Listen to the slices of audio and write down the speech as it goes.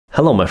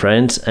Hello my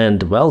friends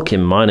and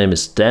welcome, my name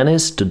is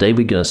Dennis. Today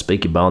we're gonna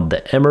speak about the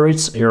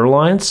Emirates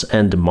Airlines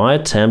and my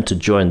attempt to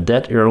join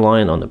that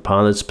airline on the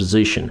pilot's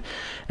position.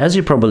 As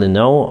you probably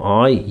know,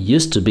 I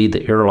used to be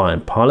the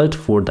airline pilot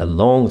for the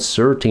long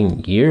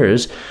 13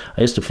 years.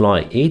 I used to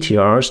fly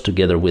ATRs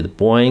together with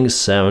Boeing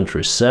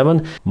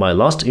 737. My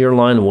last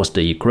airline was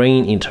the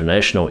Ukraine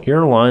International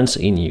Airlines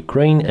in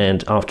Ukraine,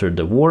 and after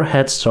the war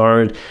had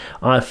started,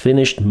 I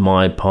finished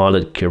my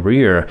pilot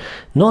career.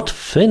 Not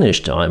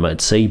finished, I might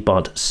say,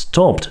 but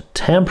stopped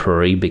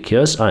temporarily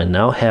because I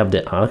now have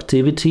the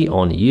activity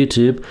on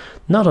YouTube,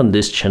 not on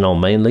this channel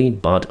mainly,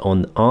 but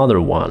on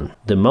other one.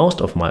 The most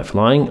of my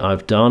flying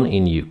I've done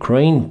in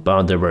Ukraine,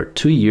 but there were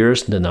 2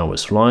 years that I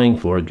was flying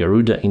for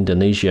Garuda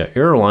Indonesia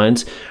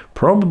Airlines.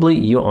 Probably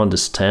you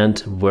understand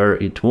where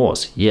it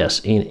was.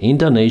 Yes, in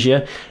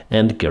Indonesia,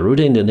 and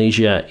Garuda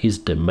Indonesia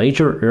is the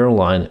major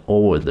airline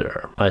over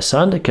there. I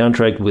signed a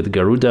contract with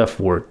Garuda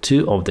for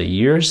 2 of the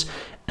years,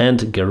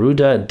 and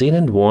Garuda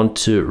didn't want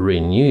to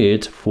renew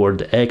it for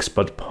the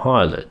expat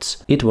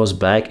pilots. It was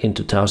back in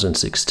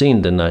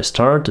 2016 then I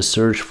started to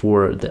search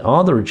for the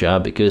other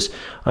job because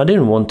I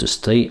didn't want to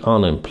stay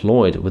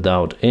unemployed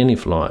without any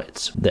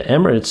flights. The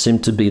Emirates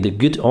seemed to be the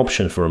good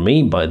option for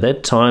me. By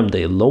that time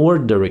they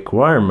lowered the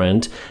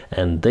requirement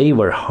and they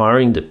were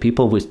hiring the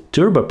people with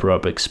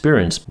turboprop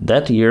experience.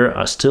 That year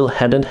I still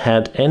hadn't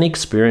had any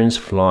experience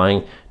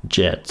flying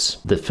jets.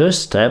 The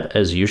first step,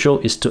 as usual,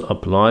 is to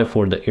apply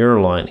for the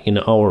airline. In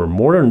our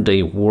modern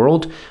day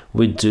world,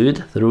 we do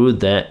it through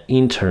the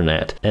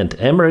internet, and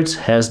Emirates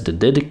has the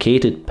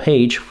dedicated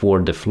page for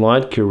the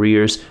flight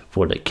careers,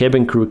 for the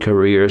cabin crew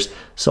careers,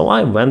 so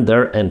I went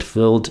there and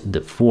filled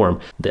the form.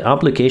 The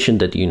application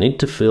that you need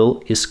to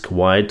fill is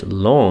quite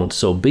long,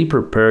 so be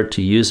prepared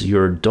to use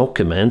your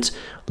documents,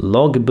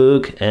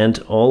 logbook and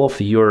all of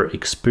your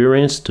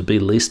experience to be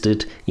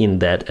listed in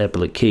that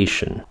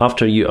application.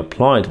 After you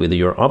applied with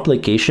your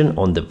application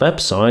on the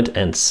website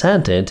and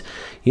sent it,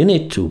 you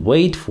need to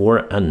wait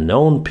for a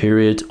known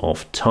period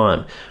of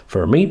time.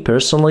 For me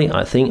personally,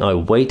 I think I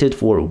waited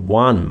for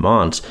 1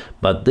 month,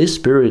 but this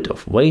period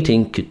of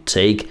waiting could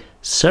take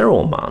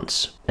several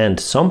months. And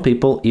some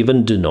people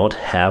even do not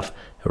have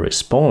a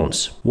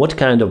response. What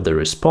kind of the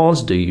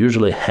response do you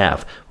usually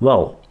have?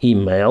 Well,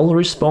 email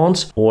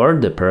response or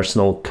the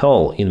personal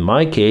call. In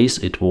my case,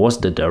 it was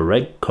the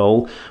direct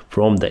call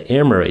from the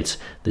Emirates.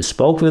 They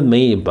spoke with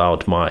me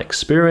about my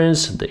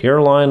experience, the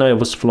airline I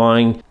was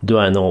flying, do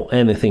I know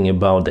anything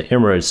about the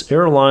Emirates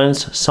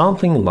Airlines,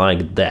 something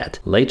like that.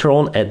 Later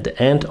on, at the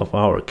end of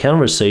our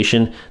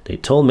conversation, they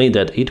told me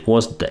that it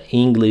was the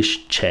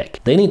English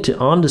check. They need to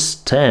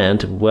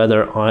understand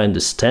whether I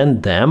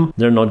understand them.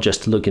 They're not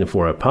just looking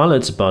for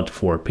pilots, but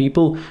for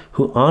people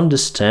who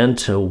understand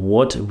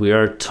what we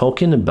are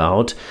talking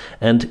about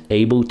and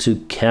able to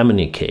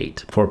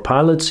communicate. For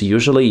pilots,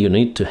 usually you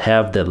need to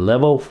have the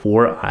level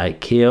 4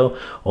 IQ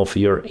of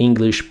your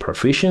English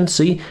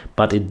proficiency,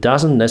 but it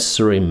doesn't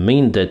necessarily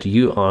mean that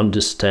you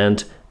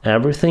understand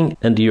everything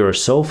and you're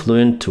so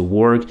fluent to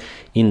work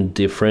in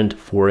different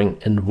foreign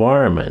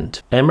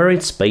environment.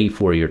 Emirates pay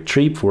for your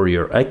trip, for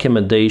your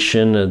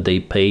accommodation, they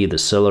pay the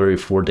salary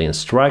for the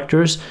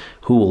instructors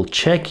who will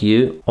check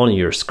you on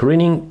your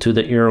screening to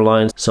the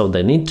airlines, so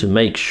they need to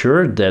make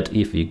sure that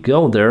if you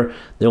go there,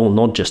 they will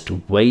not just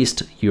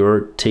waste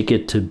your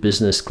ticket to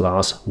business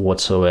class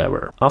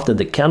whatsoever. After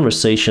the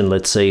conversation,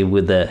 let's say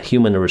with the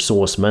human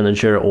resource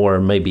manager or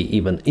maybe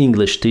even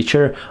English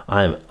teacher,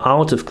 I'm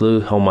out of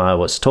clue whom I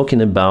was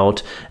talking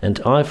about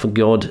and I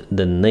forgot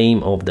the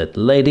name of that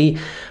lady.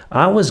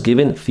 I was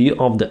given few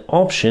of the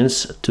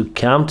options to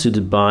come to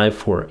Dubai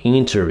for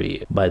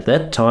interview. By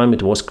that time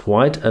it was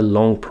quite a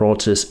long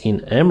process in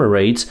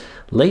Emirates.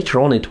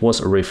 Later on it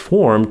was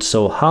reformed,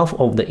 so half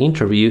of the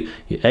interview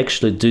you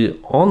actually do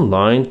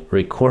online,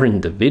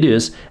 recording the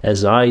videos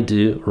as I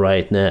do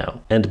right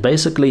now. And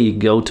basically you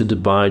go to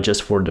Dubai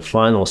just for the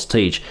final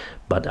stage.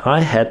 But I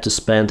had to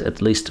spend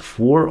at least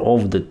 4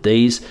 of the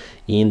days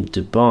in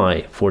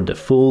Dubai for the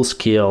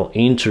full-scale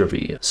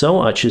interview. So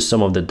I choose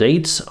some of the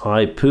dates.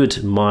 I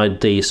put my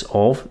days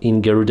off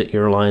in Garuda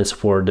Airlines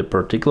for the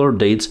particular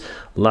dates.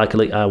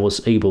 Luckily I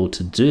was able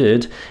to do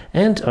it,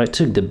 and I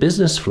took the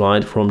business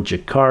flight from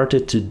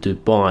Jakarta to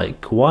Dubai,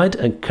 quite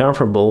a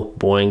comfortable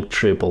Boeing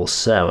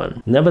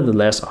 777.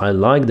 Nevertheless, I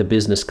like the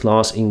business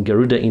class in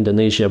Garuda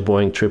Indonesia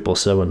Boeing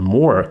 777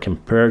 more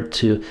compared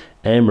to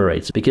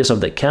Emirates because of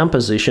the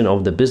composition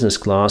of the business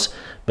class.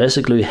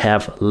 Basically you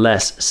have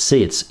less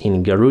seats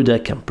in Garuda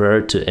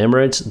compared to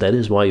Emirates. That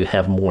is why you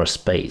have more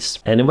space.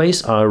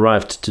 Anyways, I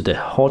arrived to the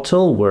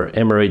hotel where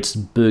Emirates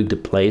booked the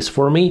place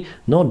for me.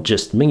 Not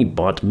just me,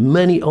 but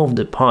many of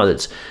the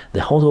pilots.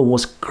 The hotel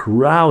was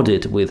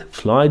crowded with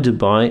Fly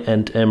Dubai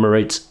and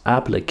Emirates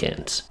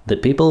applicants. The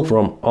people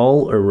from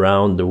all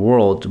around the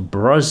world: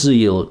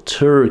 Brazil,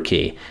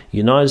 Turkey,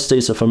 United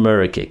States of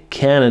America,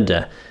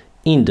 Canada,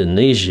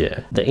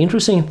 Indonesia. The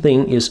interesting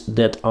thing is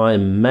that I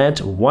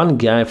met one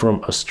guy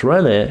from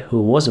Australia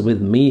who was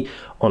with me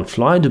on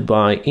Fly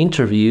Dubai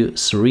interview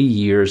 3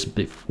 years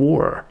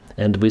before.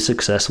 and we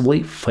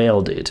successfully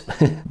failed it.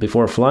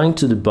 Before flying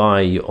to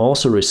Dubai, you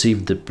also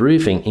received the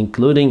briefing,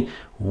 including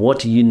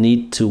what you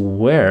need to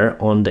wear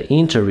on the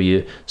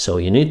interview. So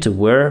you need to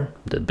wear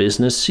the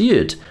business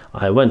suit.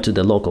 I went to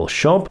the local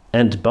shop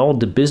and bought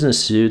the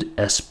business suit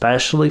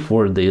especially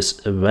for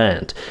this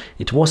event.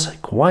 It was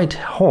quite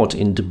hot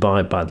in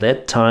Dubai by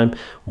that time,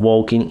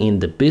 walking in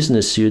the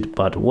business suit,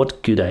 but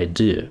what could I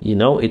do? You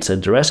know, it's a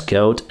dress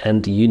code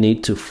and you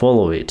need to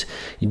follow it.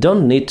 You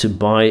don't need to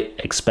buy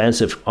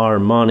expensive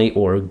Armani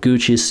or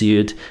Gucci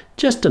suit,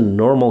 just a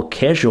normal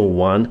casual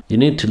one. You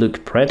need to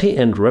look pretty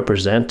and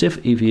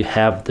representative. If you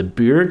have the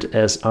beard,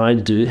 as I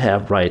do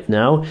have right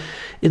now,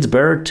 it's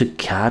better to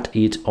cut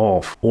it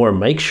off or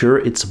make sure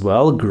it's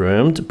well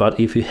groomed. But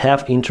if you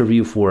have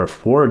interview for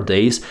 4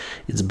 days,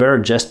 it's better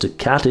just to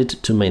cut it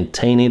to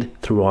maintain it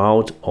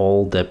throughout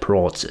all the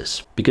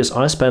process. Because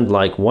I spent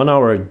like 1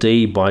 hour a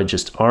day by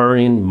just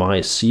ironing my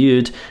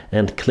suit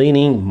and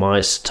cleaning my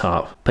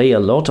stuff. Pay a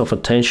lot of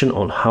attention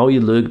on how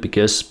you look,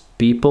 because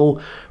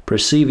people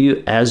perceive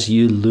you as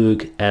you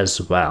look as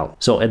well.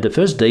 So at the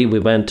first day we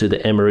went to the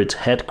Emirates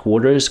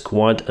headquarters,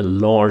 quite a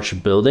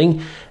large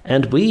building,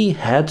 and we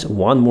had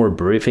one more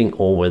briefing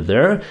over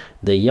there.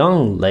 The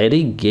young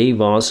lady gave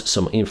us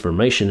some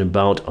information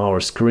about our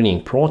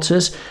screening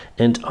process,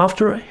 and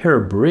after her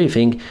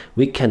briefing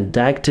we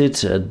conducted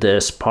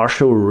the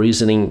spatial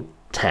reasoning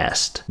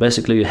test.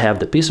 Basically, you have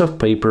the piece of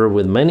paper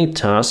with many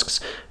tasks,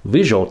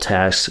 visual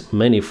tasks,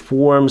 many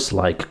forms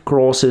like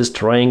crosses,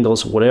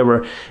 triangles,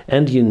 whatever,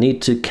 and you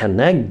need to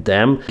connect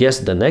them, guess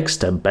the next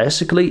step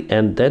basically,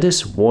 and that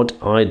is what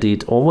I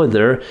did over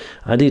there.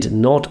 I did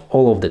not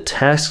all of the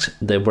tasks,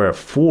 there were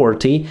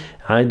 40.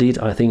 I did,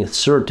 I think,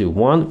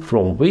 31,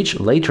 from which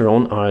later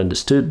on I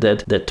understood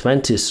that the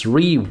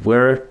 23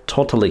 were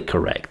totally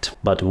correct.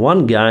 But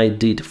one guy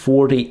did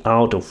 40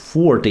 out of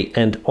 40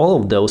 and all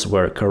of those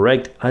were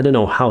correct. I don't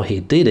know how he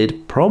did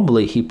it,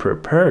 probably he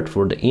prepared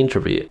for the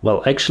interview.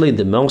 Well, actually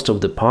the most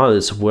of the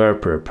pilots were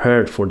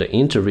prepared for the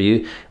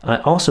interview. I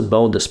also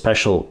bought the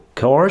special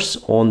course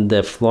on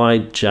the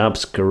Flight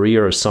Jobs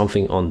Career or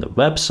something on the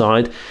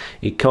website.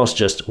 It costs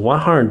just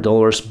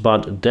 $100,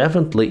 but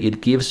definitely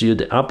it gives you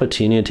the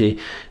opportunity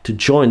to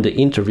join the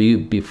interview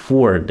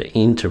before the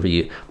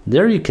interview.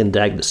 There you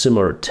conduct the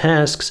similar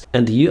tasks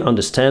and you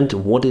understand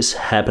what is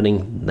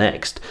happening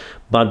next.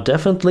 But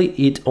definitely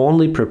it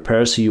only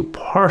prepares you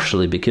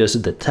partially, because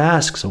the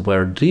tasks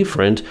were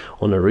different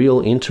on a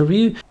real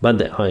interview, but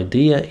the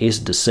idea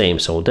is the same,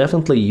 so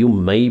definitely you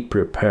may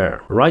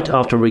prepare. Right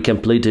after we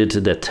completed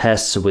the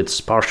tests with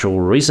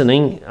spatial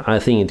reasoning, I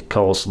think it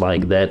calls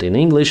like that in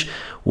English,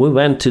 we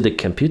went to the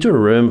computer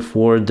room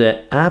for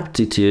the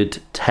aptitude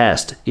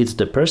test. It's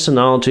the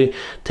personality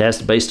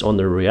test based on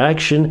the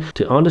reaction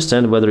to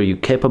understand whether you're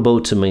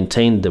capable to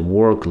maintain the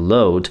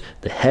workload,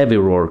 the heavy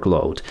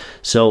workload.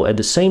 So at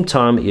the same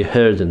time you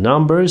heard the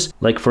numbers,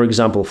 like for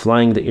example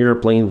flying the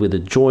airplane with a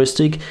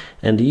joystick,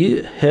 and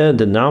you heard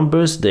the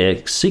numbers,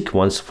 the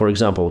sequence, for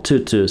example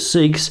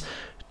 226,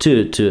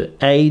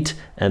 228,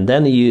 and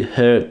then you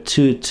heard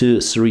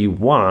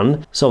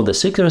 2231. So the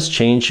sequence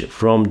changed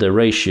from the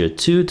ratio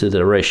 2 to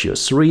the ratio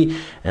 3,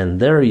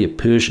 and there you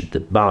push the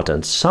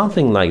button,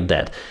 something like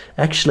that.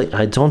 Actually,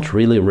 I don't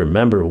really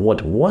remember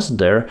what was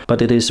there,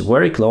 but it is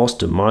very close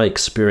to my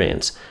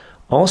experience.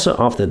 Also,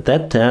 after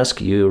that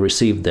task, you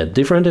receive the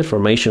different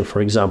information,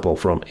 for example,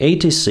 from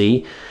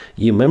ATC,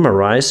 you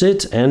memorize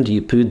it and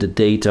you put the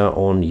data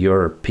on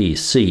your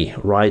PC,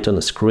 right on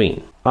the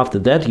screen. After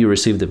that, you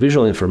receive the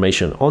visual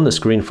information on the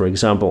screen, for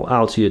example,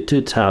 altitude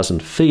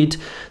 2000 feet,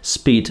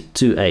 speed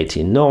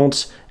 280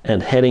 knots,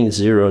 and heading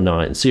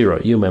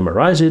 090. You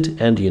memorize it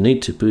and you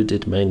need to put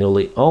it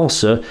manually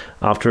also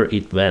after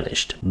it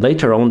vanished.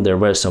 Later on, there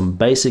were some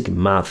basic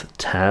math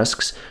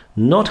tasks,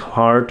 not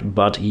hard,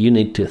 but you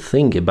need to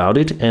think about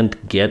it and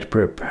get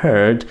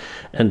prepared.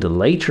 And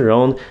later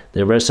on,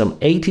 there were some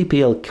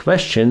ATPL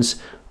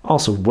questions,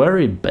 also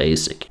very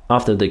basic.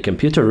 After the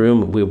computer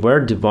room, we were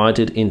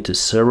divided into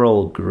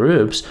several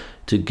groups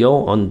to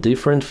go on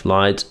different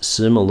flight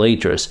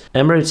simulators.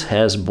 Emirates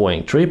has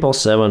Boeing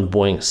 777,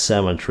 Boeing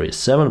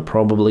 737,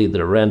 probably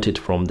they rented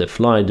from the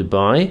Fly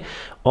Dubai.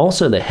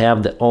 Also, they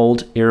have the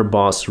old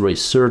Airbus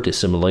 330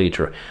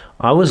 simulator.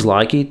 I was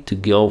lucky to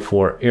go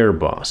for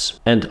Airbus.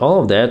 And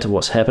all of that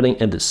was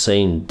happening at the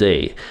same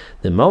day.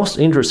 The most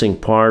interesting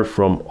part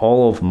from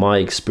all of my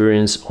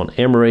experience on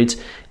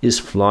Emirates is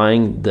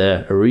flying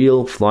the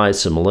real flight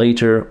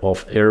simulator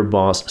of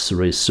Airbus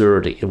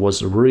 330. It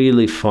was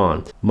really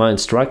fun. My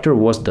instructor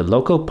was the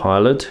local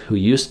pilot who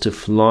used to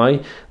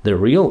fly the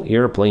real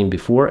airplane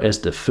before as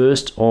the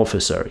first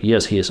officer.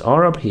 Yes, he is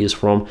Arab, he is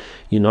from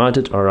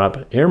United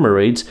Arab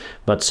Emirates,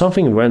 but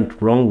something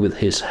went wrong with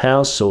his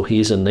health, so he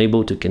is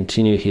unable to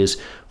continue his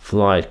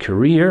flight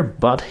career,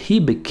 but he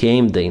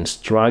became the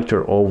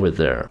instructor over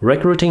there,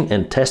 recruiting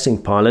and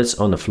testing pilots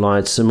on a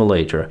flight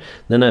simulator.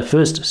 When I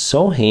first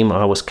saw him,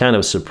 I was kind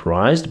of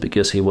surprised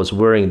because he was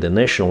wearing the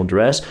national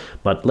dress,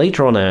 but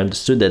later on I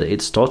understood that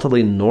it's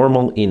totally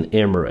normal in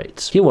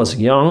Emirates. He was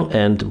young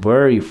and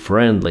very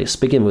friendly.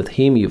 Speaking with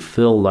him, you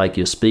feel like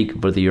you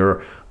speak with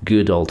your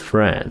good old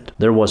friend.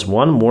 There was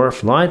one more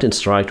flight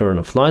instructor on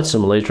a flight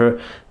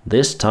simulator,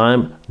 this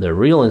time the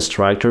real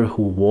instructor,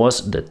 who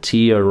was the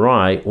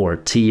TRI or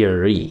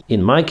TRE.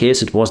 In my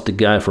case, it was the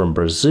guy from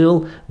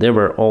Brazil. They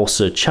were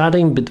also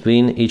chatting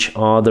between each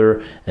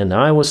other and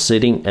I was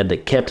sitting at the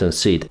captain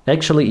seat.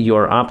 Actually,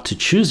 you're up to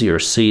choose your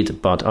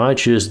seat, but I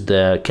chose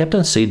the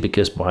captain seat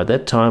because by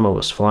that time I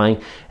was flying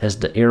as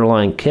the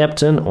airline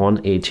captain on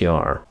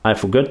ATR. I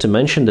forgot to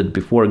mention that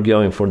before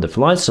going for the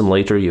flight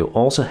simulator, you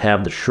also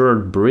have the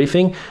short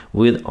briefing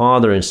with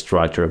other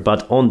instructor,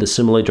 but on the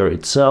simulator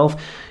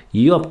itself,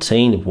 you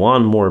obtain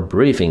one more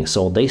briefing.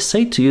 So they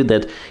say to you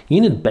that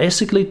you need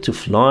basically to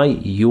fly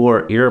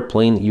your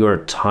airplane your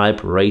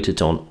type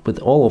rated on with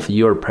all of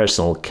your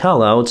personal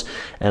callouts,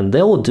 and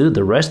they will do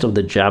the rest of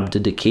the job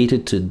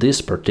dedicated to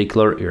this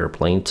particular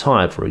airplane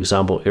type, for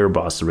example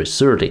Airbus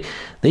 330.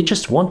 They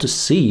just want to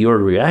see your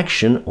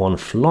reaction on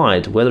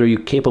flight, whether you're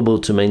capable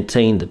to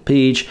maintain the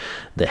pitch,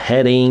 the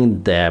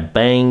heading, the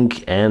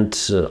bank, and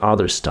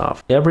other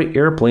stuff. Every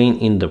airplane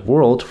in the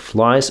world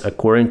flies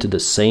according to the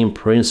same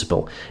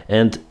principle,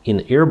 and in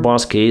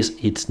Airbus case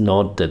it's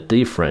not the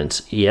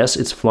difference. Yes,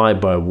 it's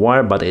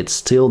fly-by-wire, but it's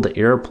still the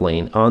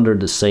airplane under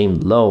the same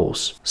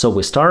laws. So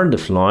we started the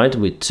flight,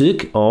 we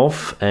took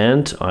off,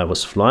 and I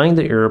was flying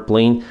the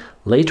airplane.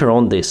 Later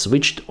on, they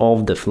switched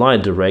off the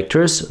flight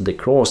directors, the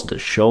cross that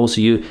shows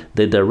you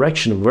the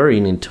direction where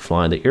you need to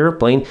fly the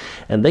airplane,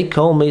 and they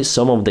call me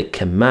some of the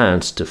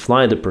commands to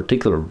fly the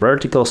particular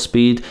vertical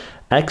speed,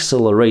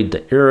 accelerate the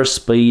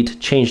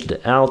airspeed, change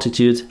the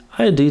altitude.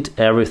 I did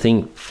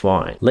everything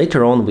fine.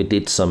 Later on we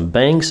did some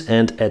banks,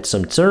 and at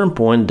some turn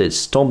point they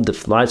stopped the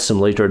flight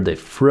simulator, they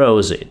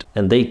froze it,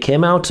 and they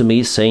came out to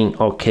me saying,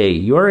 okay,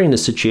 you are in a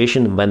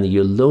situation when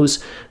you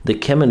lose the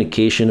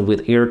communication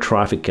with air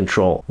traffic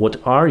control. What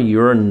are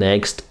your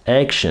next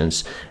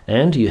actions?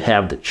 And you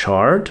have the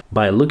chart.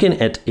 By looking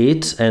at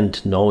it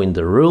and knowing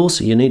the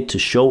rules, you need to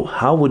show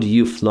how would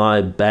you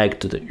fly back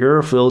to the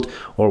airfield,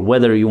 or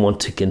whether you want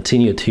to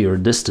continue to your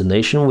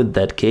destination with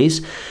that case,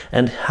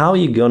 and how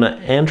you're gonna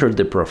enter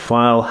the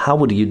profile, how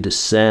would you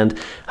descend,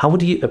 how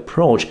would you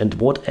approach, and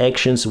what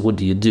actions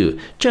would you do,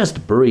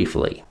 just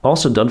briefly.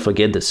 Also, don't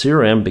forget the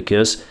CRM,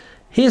 because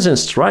he's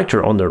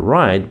instructor on the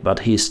right, but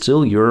he's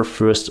still your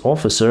first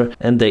officer,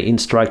 and the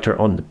instructor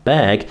on the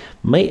back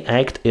may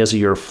act as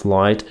your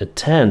flight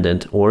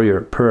attendant or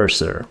your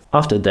purser.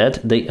 After that,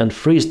 they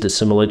unfreezed the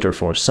simulator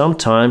for some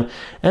time,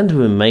 and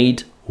we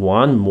made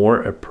one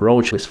more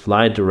approach with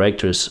flight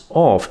directors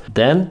off.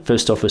 Then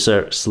first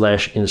officer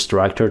 /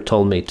 instructor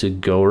told me to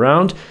go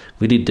around.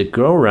 We did the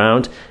go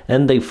round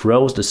and they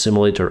froze the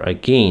simulator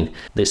again.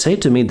 They say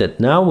to me that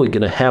now we're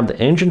gonna have the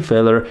engine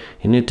failure,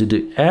 you need to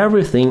do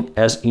everything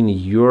as in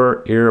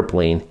your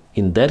airplane.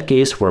 In that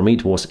case, for me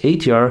it was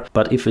ATR,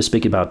 but if we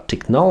speak about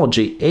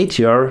technology,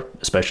 ATR,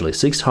 especially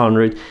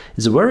 600,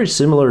 is very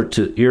similar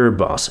to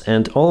Airbus,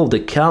 and all of the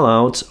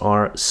callouts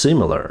are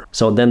similar.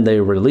 So then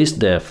they released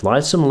the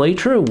flight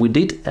simulator. We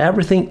did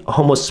everything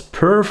almost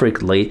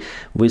perfectly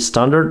with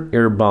standard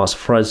Airbus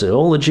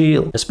phraseology,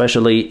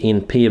 especially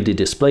in PFD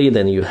display.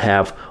 Then you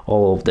have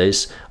all of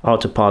this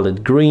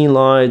autopilot green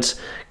lights,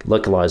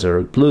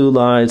 localizer blue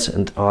lights,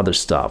 and other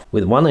stuff.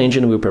 With one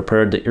engine we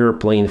prepared the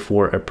airplane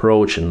for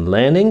approach and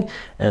landing,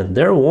 and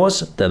there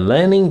was the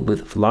landing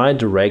with flight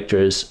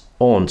directors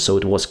on. So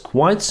it was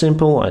quite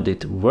simple. I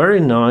did very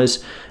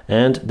nice,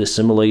 and the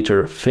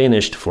simulator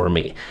finished for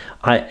me.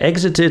 I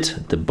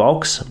exited the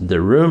box, the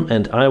room,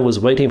 and I was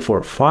waiting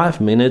for 5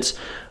 minutes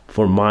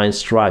for my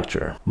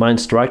instructor. My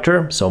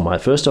instructor, so my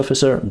first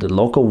officer, the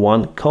local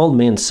one, called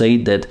me and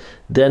said that,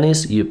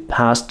 Dennis, you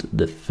passed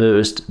the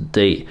first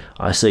day.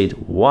 I said,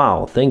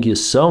 wow, thank you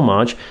so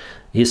much.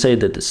 He said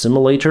that the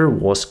simulator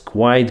was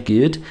quite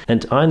good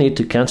and I need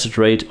to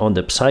concentrate on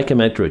the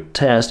psychometric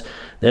test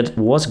that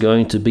was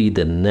going to be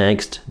the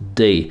next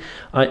day.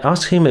 I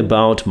asked him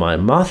about my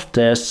math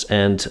tests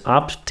and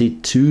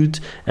aptitude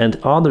and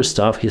other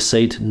stuff. He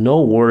said,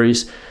 no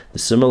worries, the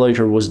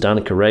simulator was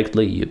done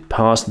correctly, you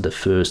passed the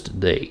first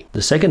day.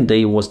 The second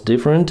day was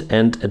different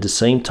and at the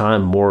same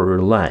time more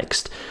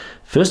relaxed.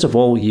 First of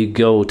all, you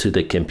go to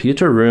the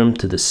computer room,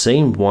 to the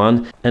same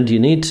one, and you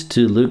need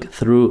to look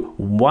through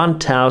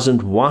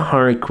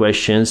 1,100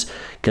 questions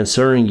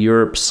concerning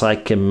your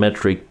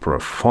psychometric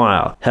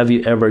profile. Have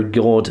you ever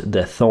got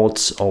the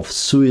thoughts of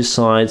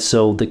suicide?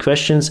 So the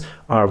questions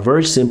are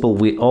very simple.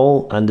 We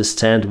all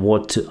understand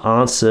what to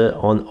answer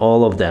on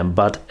all of them,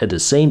 but at the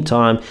same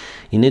time,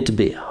 you need to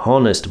be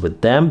honest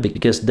with them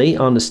because they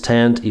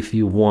understand if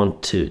you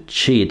want to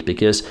cheat.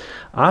 Because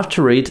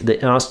after it, they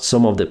asked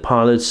some of the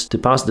pilots to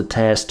pass the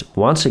test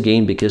once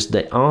again because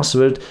they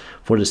answered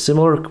for the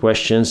similar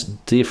questions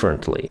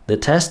differently. The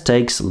test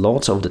takes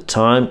lots of the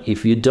time.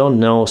 If you don't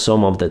know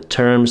some of the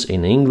terms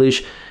in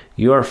English,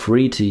 you are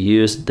free to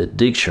use the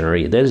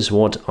dictionary. That is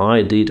what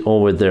I did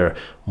over there.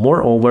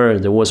 Moreover,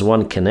 there was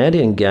one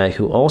Canadian guy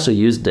who also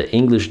used the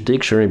English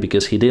dictionary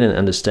because he didn't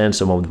understand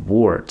some of the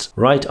words.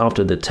 Right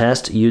after the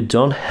test, you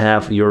don't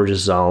have your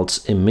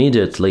results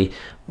immediately,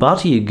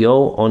 but you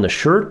go on a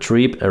short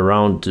trip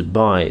around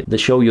Dubai. They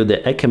show you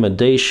the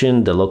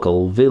accommodation, the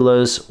local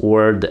villas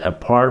or the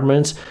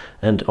apartments,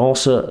 and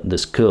also the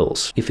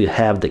schools. If you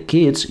have the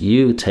kids,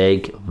 you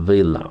take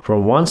villa.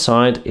 From one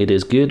side it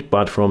is good,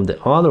 but from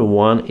the other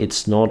one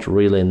it's not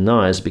really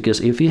nice, because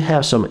if you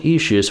have some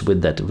issues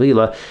with that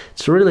villa,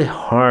 it's really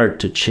hard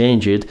to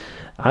change it.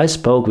 I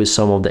spoke with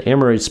some of the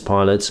Emirates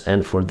pilots,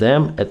 and for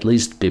them, at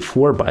least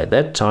before by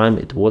that time,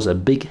 it was a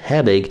big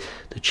headache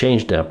to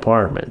change the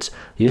apartments.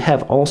 You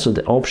have also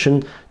the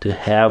option to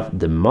have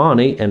the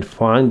money and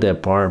find the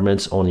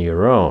apartments on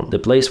your own. The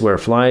place where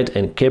flight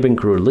and cabin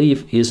crew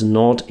live is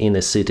not in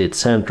a city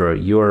center.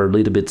 You are a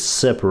little bit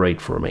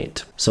separate from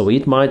it. So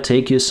it might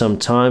take you some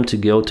time to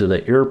go to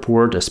the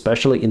airport,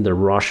 especially in the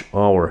rush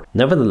hour.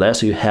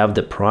 Nevertheless, you have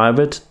the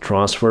private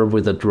transfer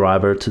with the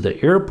driver to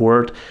the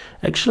airport.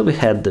 Actually, we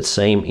had the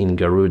same in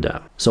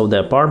Garuda. So the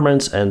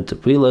apartments and the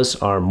villas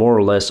are more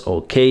or less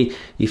okay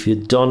if you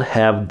don't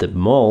have the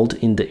mold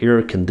in the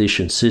air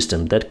condition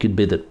system. That could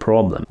be the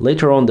problem.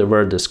 Later on there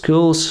were the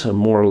schools,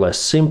 more or less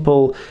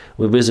simple.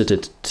 We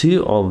visited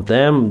 2 of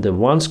them. The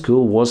one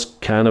school was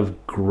kind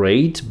of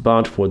great,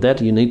 but for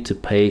that you need to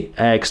pay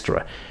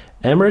extra.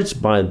 Emirates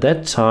by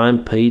that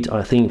time paid,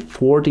 I think,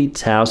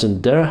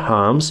 40,000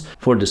 dirhams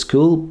for the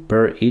school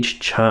per each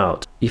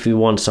child. If you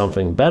want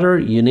something better,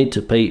 you need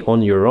to pay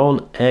on your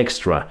own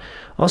extra.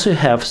 Also, you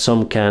have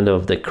some kind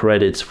of the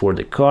credits for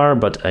the car,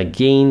 but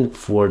again,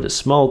 for the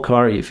small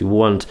car, if you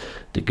want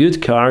the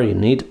good car, you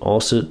need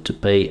also to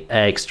pay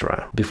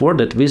extra. Before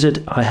that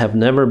visit, I have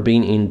never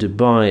been in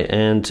Dubai,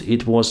 and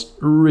it was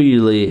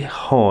really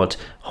hot.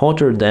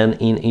 Hotter than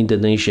in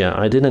Indonesia.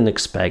 I didn't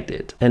expect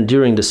it. And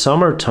during the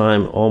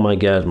summertime, oh my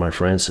god, my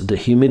friends, the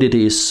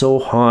humidity is so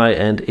high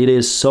and it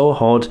is so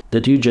hot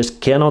that you just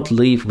cannot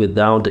live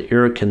without the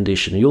air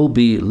condition. You'll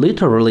be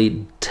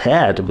literally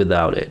dead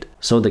without it.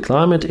 So the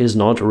climate is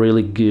not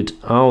really good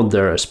out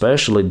there,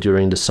 especially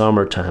during the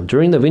summertime.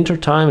 During the winter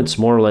time, it's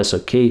more or less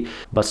okay,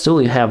 but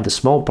still you have the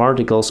small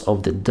particles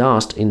of the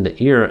dust in the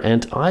air,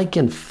 and I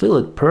can feel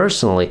it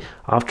personally.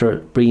 After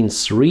being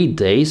 3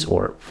 days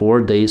or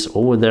 4 days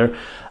over there,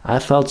 I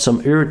felt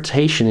some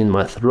irritation in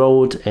my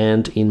throat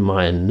and in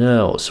my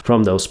nose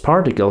from those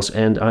particles,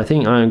 and I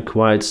think I'm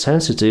quite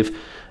sensitive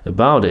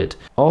about it.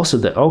 Also,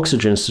 the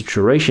oxygen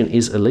saturation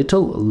is a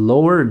little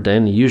lower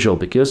than usual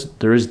because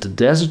there is the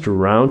desert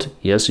around.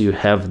 Yes, you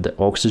have the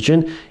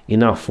oxygen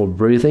enough for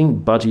breathing,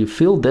 but you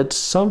feel that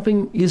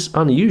something is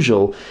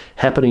unusual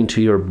happening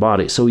to your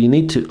body, so you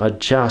need to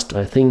adjust.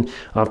 I think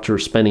after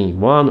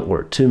spending 1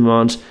 or 2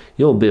 months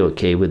you'll be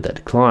okay with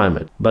that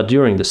climate, but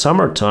during the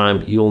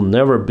summertime you'll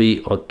never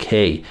be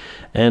okay.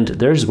 And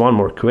there's one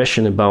more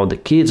question about the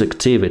kids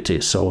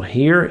activity. So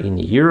here in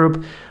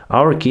Europe,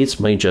 our kids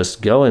may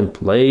just go and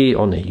play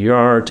on a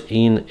yard.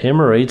 In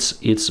Emirates,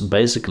 it's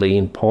basically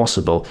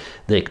impossible.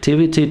 The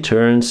activity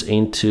turns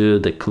into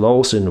the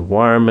closed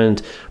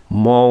environment,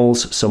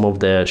 malls, some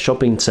of the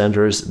shopping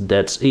centers,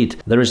 that's it.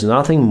 There is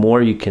nothing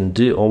more you can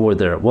do over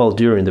there. Well,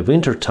 during the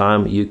winter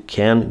time, you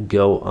can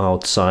go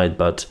outside,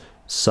 but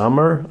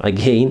summer,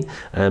 again,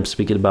 I'm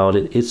speaking about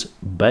it, it's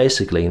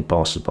basically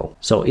impossible.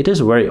 So it is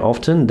very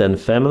often that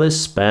families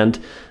spend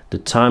the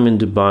time in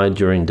Dubai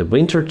during the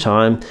winter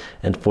time,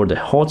 and for the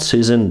hot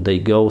season they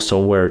go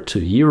somewhere to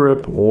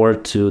Europe or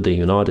to the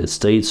United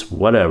States,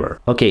 whatever.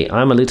 Okay,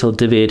 I'm a little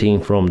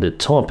deviating from the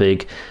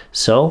topic.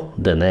 So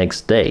the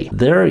next day,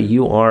 there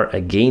you are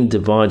again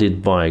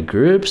divided by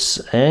groups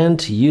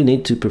and you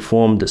need to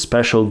perform the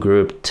special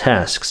group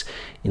tasks.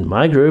 In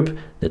my group,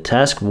 the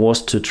task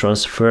was to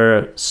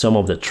transfer some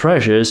of the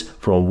treasures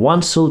from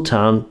one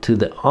sultan to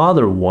the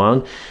other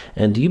one,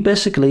 and you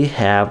basically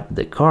have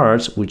the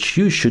cards which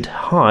you should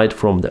hide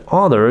from the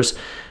others,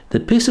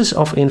 the pieces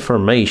of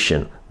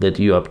information that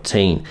you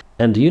obtain,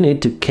 and you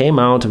need to come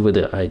out with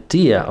the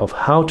idea of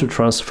how to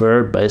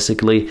transfer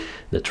basically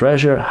the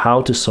treasure,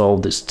 how to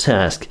solve this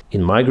task.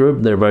 In my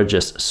group there were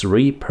just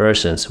 3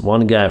 persons,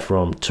 one guy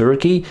from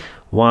Turkey,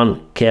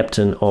 one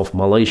captain of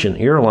Malaysian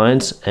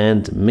Airlines,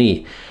 and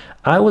me.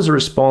 I was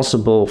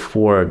responsible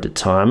for the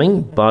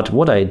timing, but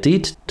what I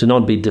did to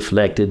not be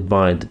deflected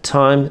by the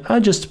time, I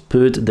just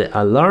put the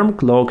alarm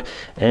clock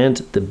and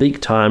the big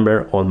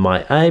timer on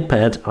my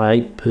iPad.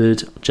 I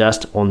put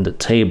just on the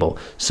table,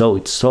 so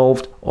it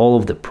solved all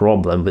of the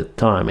problem with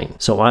timing.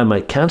 So I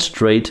might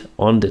concentrate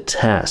on the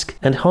task.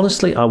 And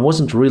honestly, I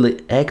wasn't really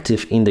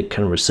active in the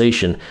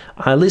conversation.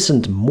 I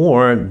listened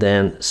more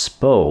than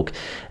spoke.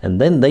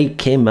 And then they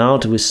came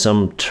out with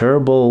some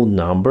terrible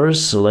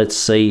numbers, so let's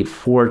say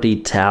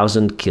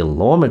 40,000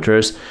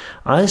 kilometers.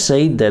 I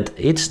say that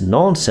it's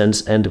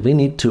nonsense and we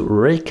need to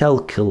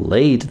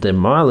recalculate the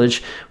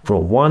mileage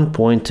from one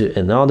point to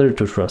another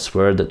to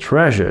transfer the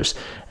treasures.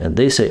 And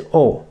they say,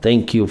 oh,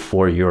 thank you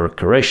for your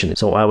correction.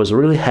 So I was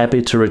really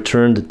happy to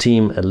return the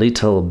team a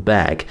little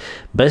back.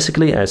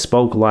 Basically, I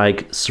spoke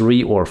like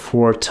 3 or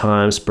 4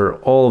 times per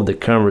all of the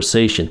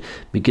conversation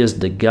because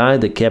the guy,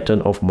 the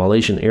captain of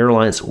Malaysian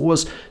Airlines,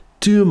 was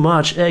too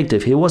much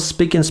active. He was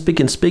speaking.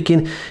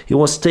 He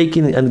was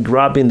taking and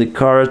grabbing the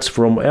cards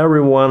from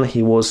everyone.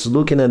 He was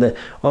looking at the,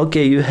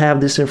 okay, you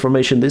have this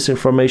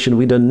information,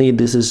 we don't need,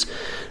 this is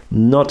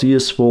not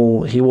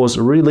useful. He was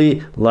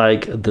really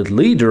like the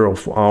leader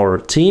of our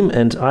team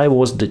and I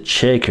was the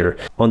checker.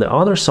 On the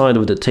other side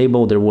of the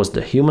table there was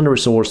the human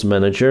resource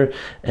manager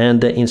and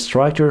the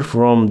instructor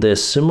from the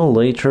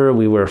simulator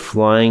we were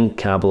flying a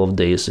couple of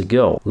days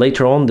ago.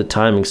 Later on the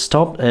timing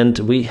stopped and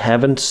we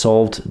haven't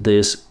solved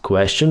this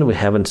question, we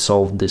haven't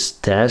solved this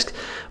task,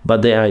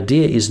 but the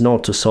idea is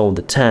not to solve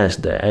the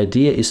task, the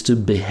idea is to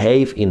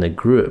behave in a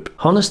group.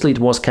 Honestly, it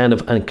was kind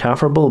of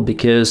uncomfortable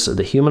because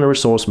the human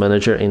resource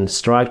manager and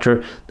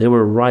instructor, they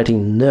were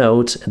writing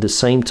notes at the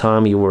same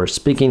time you were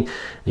speaking,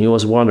 and you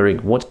was wondering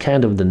what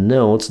kind of the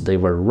notes they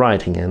were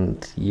writing,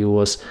 and you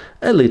was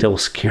a little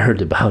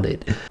scared about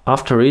it.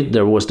 After it,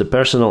 there was the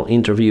personal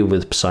interview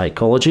with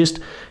psychologist.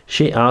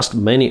 She asked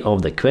many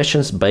of the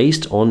questions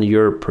based on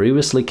your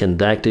previously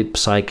conducted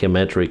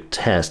psychometric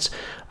tests.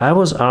 I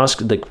was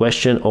asked the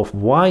question of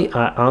why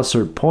I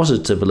answered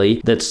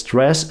positively that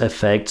stress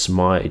affects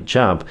my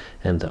job,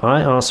 and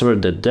I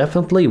answered that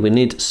definitely we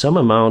need some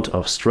amount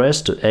of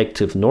stress to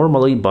act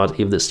normally, but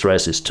if the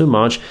stress is too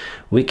much,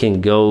 we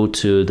can go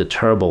to the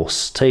terrible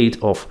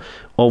state of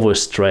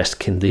overstressed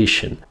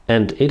condition,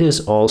 and it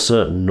is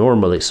also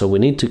normally, so we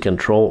need to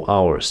control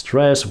our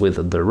stress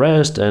with the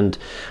rest and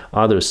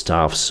other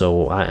stuff.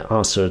 So I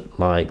answered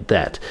like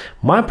that.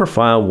 My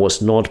profile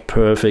was not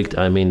perfect,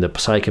 I mean the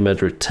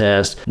psychometric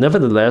test.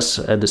 Nevertheless,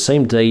 at the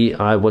same day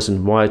I was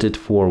invited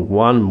for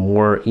one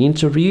more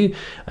interview,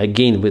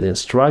 again with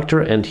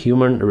instructor and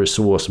human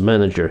resource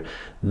manager.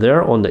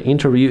 There on the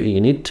interview you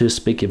need to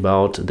speak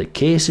about the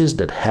cases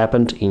that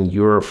happened in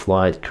your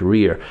flight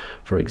career.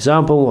 For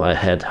example, I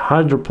had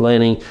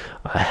hydroplaning,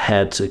 I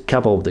had a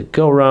couple of the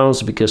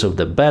go-rounds because of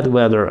the bad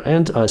weather,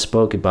 and I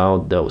spoke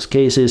about those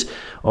cases,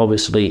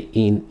 obviously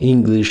in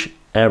English,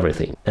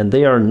 everything. And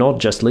they are not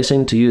just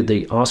listening to you,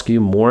 they ask you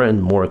more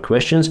and more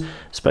questions,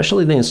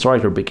 especially the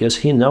instructor, because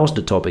he knows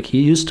the topic,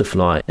 he used to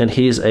fly, and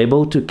he is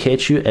able to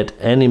catch you at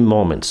any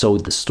moment. So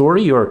the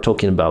story you are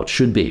talking about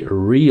should be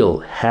real,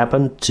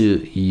 happen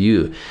to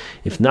you.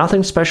 If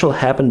nothing special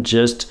happened,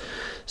 just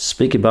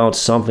speak about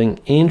something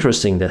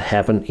interesting that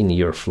happened in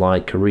your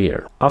flight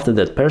career. After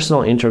that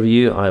personal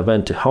interview, I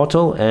went to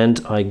hotel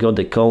and I got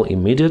the call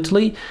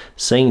immediately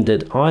saying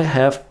that I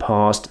have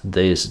passed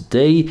this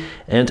day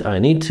and I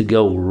need to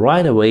go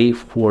right away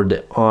for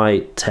the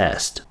eye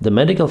test. The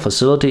medical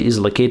facility is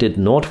located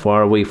not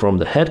far away from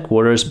the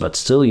headquarters, but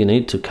still you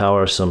need to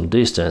cover some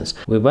distance.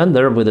 We went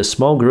there with a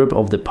small group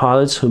of the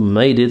pilots who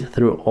made it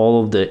through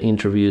all of the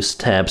interview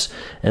steps,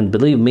 and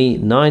believe me,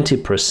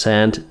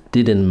 90%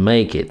 didn't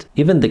make it.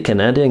 Even the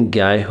Canadian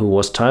guy who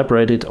was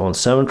type-rated on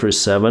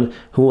 737,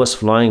 who was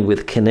flying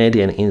with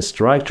Canadian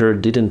instructor,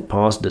 didn't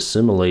pass the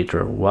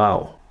simulator.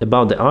 Wow.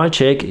 About the eye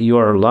check, you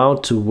are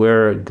allowed to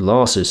wear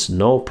glasses,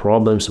 no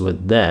problems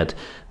with that.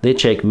 They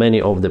check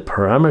many of the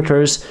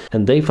parameters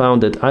and they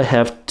found that I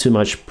have too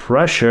much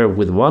pressure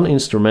with one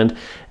instrument,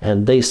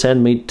 and they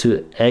sent me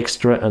to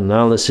extra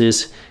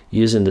analysis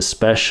using the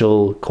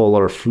special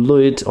color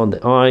fluid on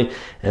the eye,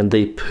 and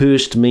they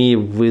pushed me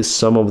with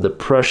some of the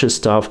pressure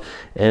stuff,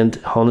 and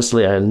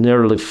honestly I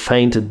nearly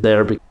fainted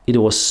there because it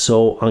was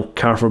so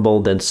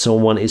uncomfortable that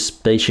someone is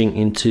patching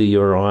into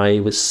your eye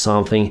with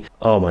something.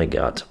 Oh my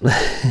god.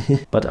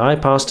 But I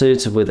passed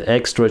it with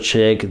extra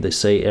check, they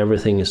say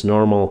everything is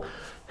normal.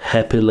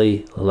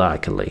 Happily,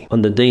 luckily.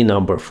 On the day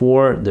number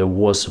 4, there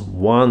was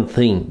one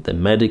thing, the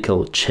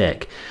medical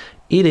check.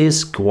 It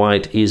is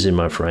quite easy,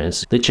 my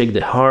friends. They check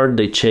the heart,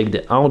 they check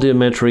the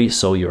audiometry,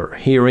 so your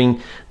hearing,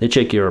 they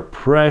check your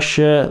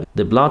pressure,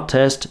 the blood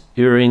test,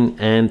 urine,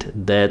 and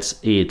that's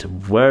it.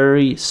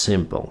 Very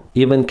simple,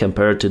 even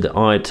compared to the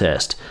eye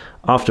test.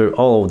 After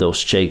all of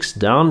those checks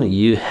done,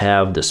 you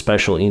have the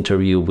special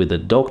interview with the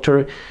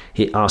doctor.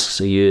 He asks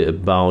you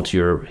about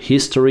your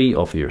history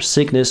of your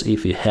sickness,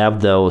 if you have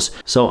those.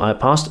 So I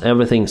passed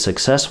everything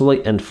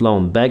successfully and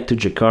flown back to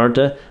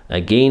Jakarta,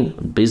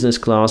 again business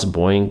class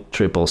Boeing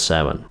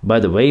 777. By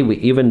the way, we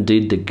even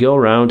did the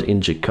go-round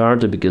in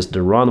Jakarta because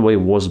the runway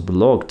was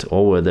blocked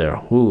over there.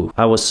 Ooh.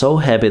 I was so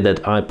happy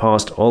that I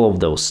passed all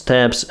of those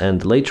steps,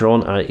 and later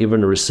on I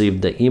even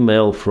received the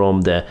email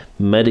from the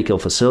medical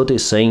facility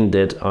saying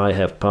that I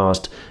have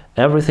passed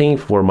everything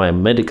for my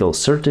medical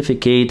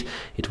certificate,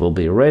 it will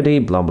be ready,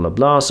 blah blah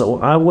blah. So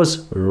I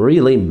was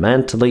really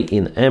mentally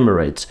in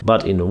Emirates.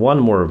 But in one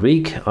more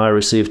week I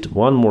received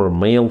one more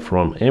mail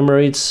from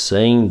Emirates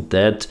saying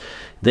that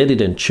They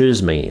didn't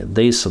choose me,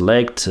 they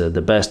select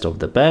the best of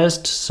the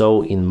best,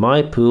 so in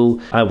my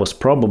pool I was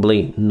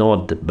probably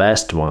not the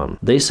best one.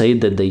 They say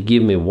that they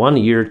give me 1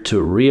 year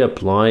to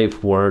reapply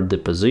for the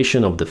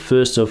position of the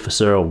first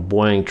officer of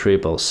Boeing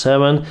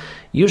 777.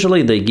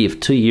 Usually they give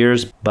 2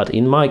 years, but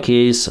in my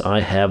case I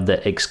have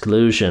the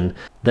exclusion.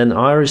 Then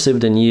I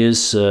received the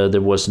news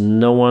there was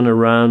no one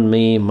around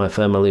me, my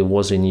family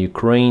was in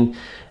Ukraine,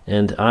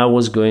 and I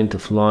was going to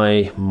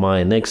fly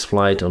my next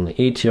flight on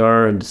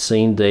ATR the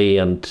same day,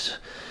 and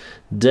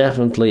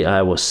definitely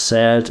I was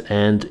sad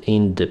and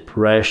in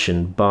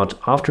depression. But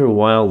after a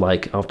while,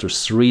 like after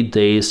 3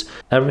 days,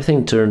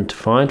 everything turned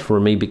fine for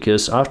me,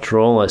 because after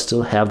all I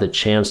still have the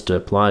chance to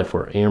apply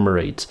for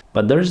Emirates.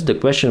 But there's the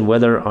question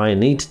whether I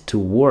need to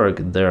work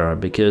there,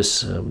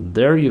 because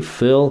there you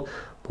feel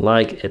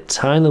like a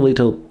tiny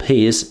little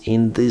piece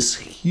in this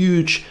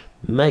huge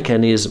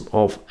mechanism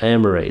of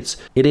Emirates.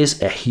 It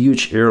is a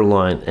huge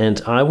airline,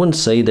 and I wouldn't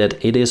say that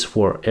it is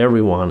for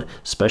everyone,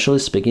 especially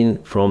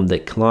speaking from the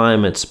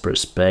climate's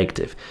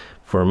perspective.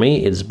 For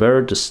me, it's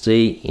better to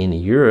stay in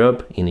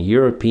Europe, in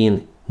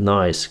European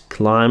nice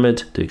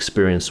climate, to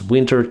experience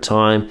winter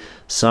time,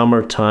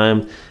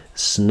 summertime,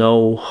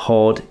 snow,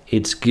 hot,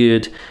 it's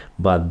good.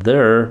 But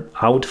there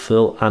I would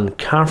feel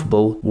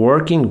uncomfortable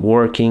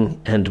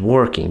working and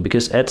working,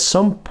 because at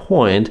some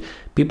point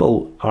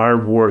people are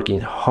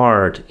working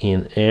hard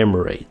in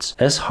Emirates,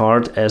 as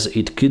hard as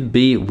it could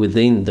be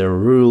within the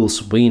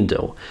rules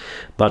window.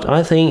 But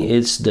I think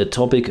it's the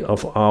topic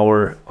of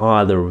our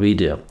other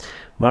video.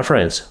 My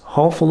friends,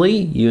 hopefully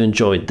you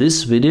enjoyed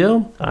this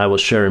video. I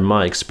was sharing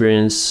my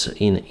experience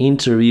in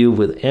interview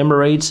with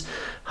Emirates.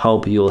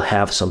 Hope you'll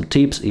have some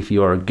tips if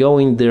you are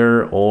going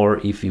there,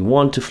 or if you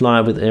want to fly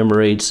with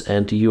Emirates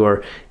and you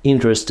are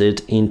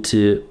interested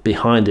into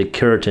behind the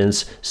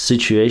curtains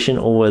situation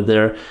over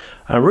there.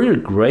 I'm really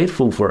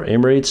grateful for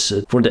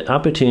Emirates for the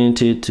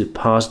opportunity to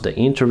pass the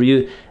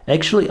interview.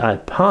 Actually, I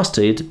passed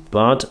it,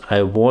 but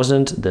I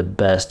wasn't the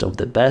best of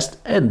the best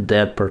at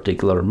that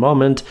particular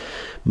moment.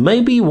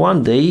 Maybe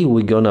one day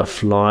we're gonna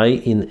fly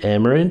in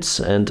Emirates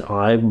and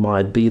I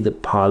might be the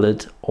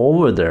pilot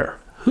over there.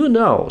 Who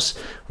knows?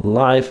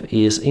 Life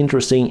is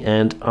interesting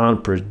and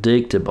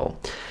unpredictable.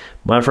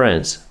 My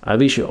friends, I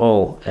wish you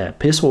all a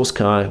peaceful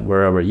sky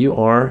wherever you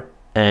are,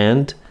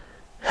 and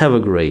have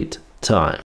a great time.